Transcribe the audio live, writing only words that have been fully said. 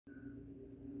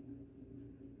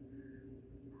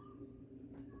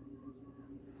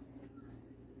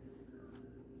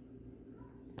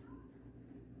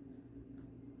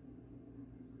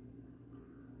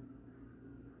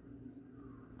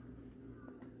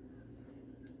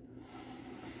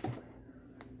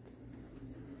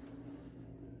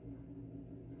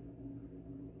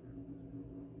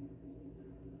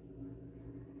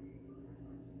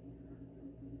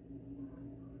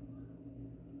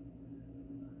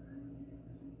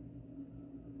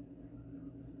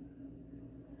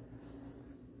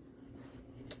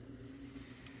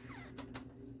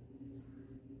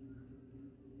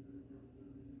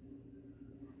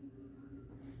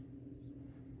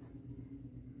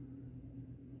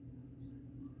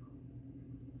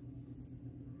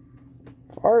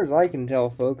far as I can tell,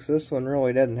 folks, this one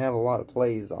really doesn't have a lot of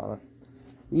plays on it.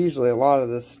 Usually a lot of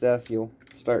this stuff you'll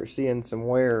start seeing some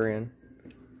wear in.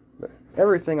 But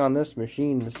everything on this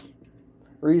machine is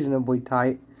reasonably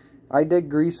tight. I did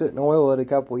grease it and oil it a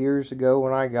couple years ago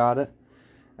when I got it.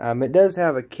 It does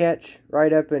have a catch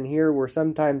right up in here where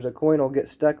sometimes a coin will get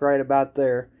stuck right about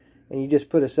there. And you just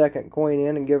put a second coin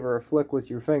in and give her a flick with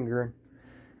your finger.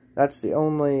 That's the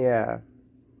only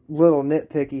little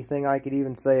nitpicky thing I could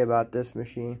even say about this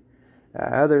machine.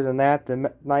 Other than that,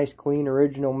 the nice clean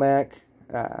original mech,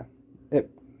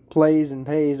 it plays and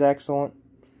pays excellent.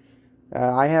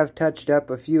 I have touched up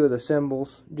a few of the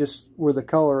symbols just where the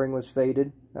coloring was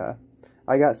faded.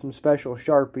 I got some special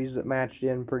Sharpies that matched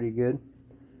in pretty good.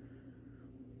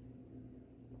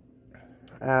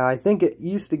 I think it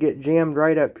used to get jammed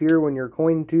right up here when your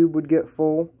coin tube would get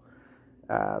full.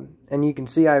 And you can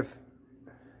see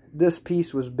this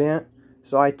piece was bent,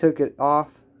 so I took it off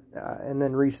and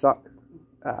then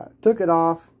took it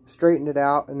off, straightened it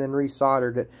out, and then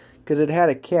resoldered it because it had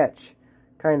a catch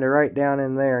kind of right down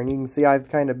in there. And you can see I've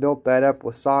kind of built that up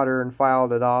with solder and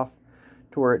filed it off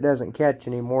to where it doesn't catch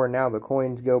anymore. Now the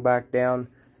coins go back down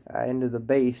into the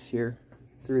base here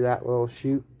through that little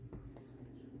chute.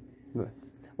 But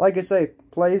like I say,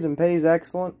 plays and pays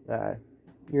excellent.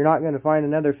 You're not going to find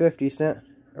another 50-cent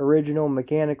original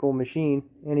mechanical machine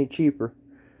any cheaper.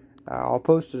 I'll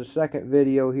post a second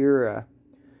video here.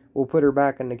 We'll put her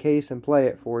back in the case and play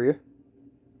it for you.